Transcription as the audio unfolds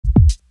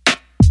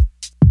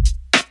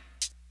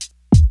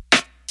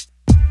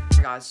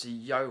Guys,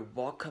 so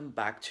welcome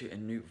back to a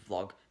new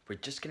vlog. We're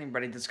just getting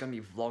ready. This is going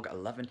to be vlog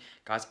 11.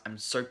 Guys, I'm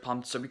so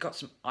pumped. So we got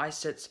some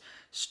ISETS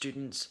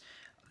students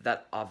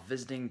that are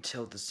visiting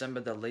till December.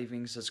 They're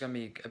leaving, so it's going to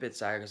be a bit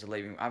sad because they're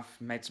leaving. I've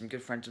made some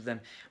good friends with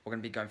them. We're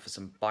going to be going for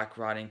some bike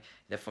riding.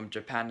 They're from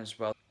Japan as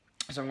well.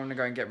 So I'm going to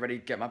go and get ready,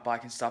 get my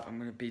bike and stuff. I'm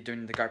going to be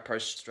doing the GoPro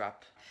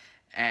strap.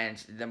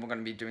 And then we're going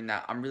to be doing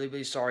that. I'm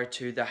really sorry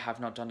too that I have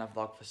not done a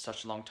vlog for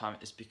such a long time.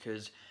 It's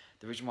because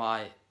the reason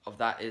why of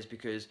that is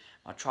because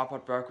my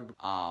tripod broke.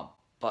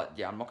 But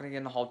yeah, I'm not going to get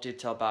in the whole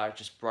detail about it.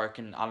 Just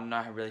broken. I don't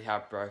know really how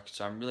it broke.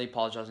 So I'm really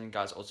apologizing,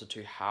 guys, also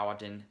to how I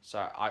didn't. So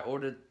I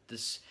ordered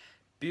this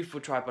beautiful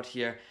tripod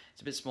here.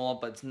 It's a bit smaller,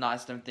 but it's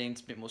nice and everything. It's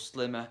a bit more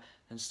slimmer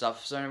and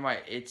stuff. So anyway,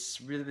 it's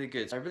really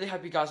good. So I really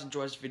hope you guys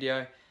enjoy this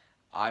video.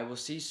 I will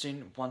see you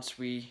soon once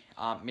we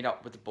meet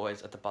up with the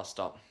boys at the bus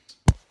stop.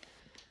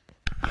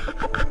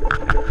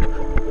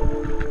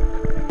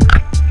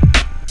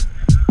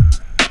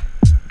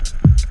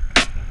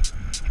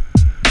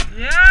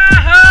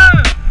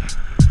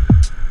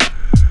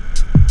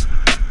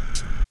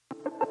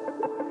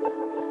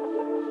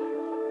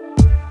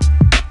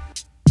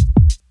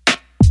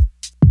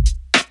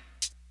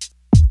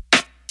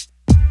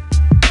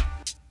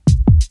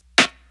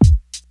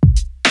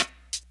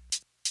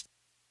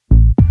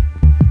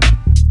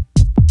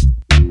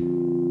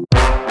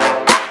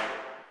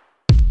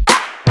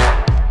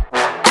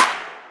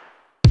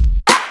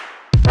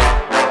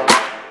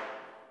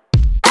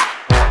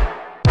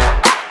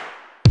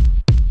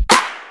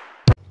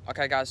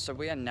 Okay guys, so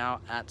we are now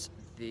at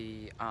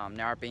the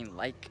NARRABEEN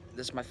lake.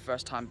 This is my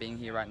first time being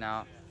here right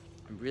now.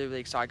 I'm really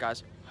excited,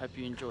 guys. Hope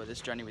you enjoy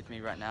this journey with me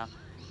right now.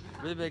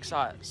 Really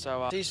excited.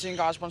 So see you soon,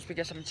 guys, once we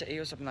get something to eat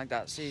or something like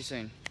that. See you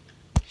soon.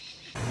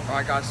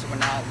 Alright guys, so we're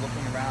now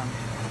looking around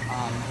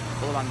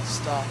all around the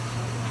stuff.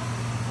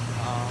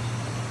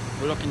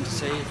 We're looking to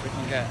see if we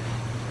can get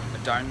a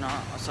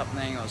donut or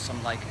something, or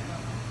some like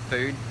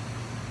food.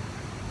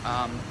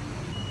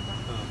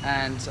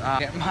 And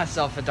get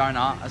myself a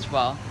donut as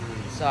well.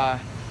 So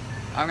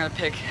I'm gonna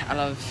pick out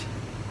of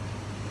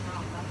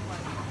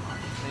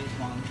these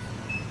ones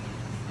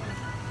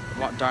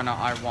what donut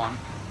I want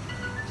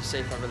to see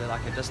if I really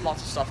like it. There's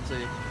lots of stuff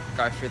to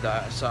go through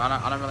though, so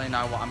I don't really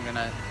know what I'm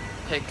gonna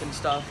pick and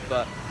stuff,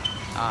 but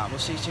we'll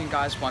see you soon,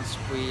 guys, once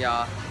we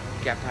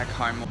get back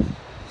home.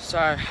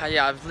 So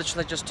yeah, I've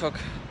literally just took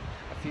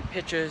a few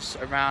pictures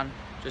around,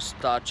 just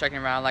checking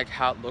around like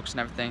how it looks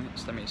and everything.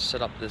 So let me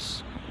set up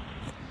this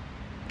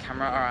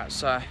camera. Alright,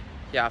 so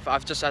yeah,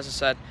 I've just, as I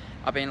said,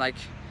 I've been like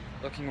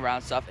looking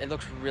around stuff. It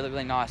looks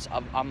really nice.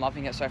 I'm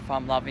loving it so far.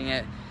 I'm loving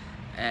it,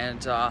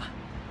 and yeah,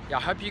 I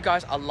hope you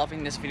guys are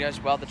loving this video as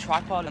well. The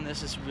tripod on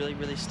this is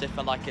really stiff.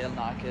 I like it.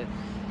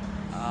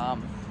 But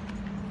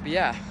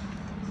yeah,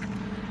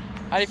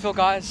 how do you feel,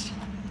 guys?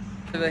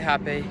 Really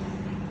happy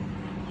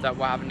that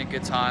we're having a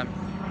good time.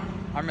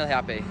 I'm really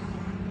happy.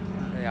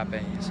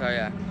 So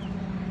yeah,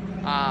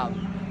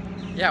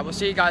 yeah, we'll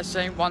see you guys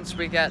soon once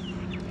we get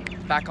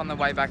back on the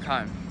way back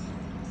home.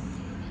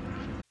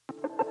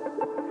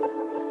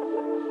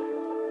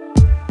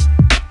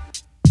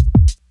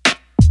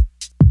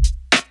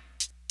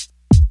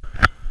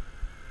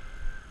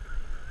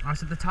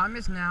 So the time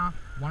is now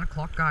 1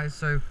 o'clock, guys,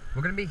 so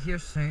we're gonna be here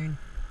soon,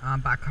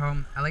 back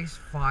home, at least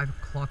 5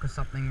 o'clock or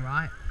something,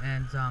 right?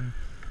 And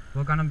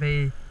we're gonna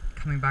be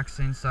coming back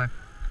soon, so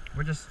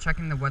we're just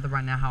checking the weather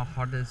right now, how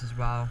hot it is as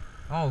well.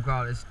 Oh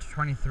god, it's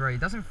 23. It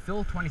doesn't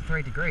feel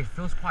 23 degrees. It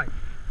feels quite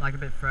like a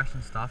bit fresh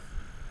and stuff,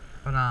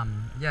 but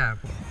yeah.